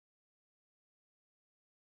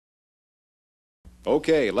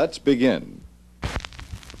Okay, let's begin.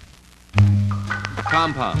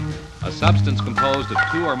 Compound, a substance composed of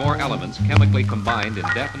two or more elements chemically combined in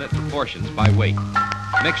definite proportions by weight.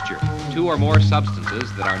 Mixture, two or more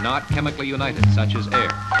substances that are not chemically united, such as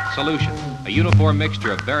air. Solution, a uniform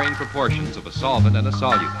mixture of varying proportions of a solvent and a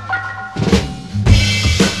solute.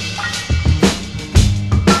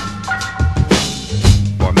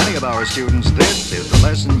 For many of our students, this is the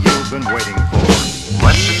lesson you've been waiting for.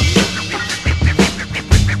 Lesson 6.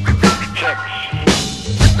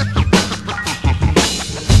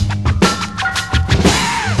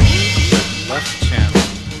 Left channel.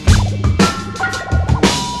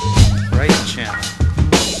 Right channel.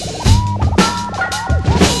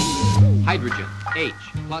 Hydrogen, H,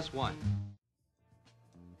 +1.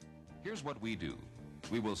 Here's what we do.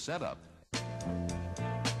 We will set up.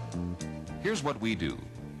 Here's what we do.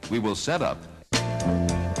 We will set up.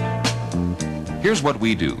 Here's what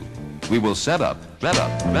we do. We will set up. Set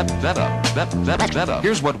up. Set up. Set up.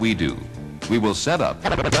 Here's what we do. We will set up.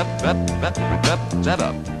 Set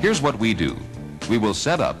up. Here's what we do. We will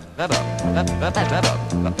set up. Set up. Set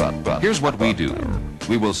up. Here's what we do.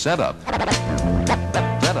 We will set up.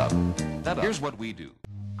 Set up. Here's what we do.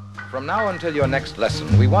 From now until your next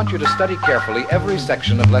lesson, we want you to study carefully every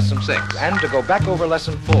section of Lesson 6 and to go back over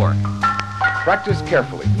Lesson 4. Practice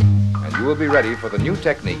carefully, and you will be ready for the new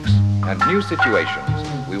techniques and new situations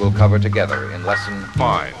we will cover together in Lesson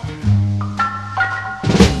 5.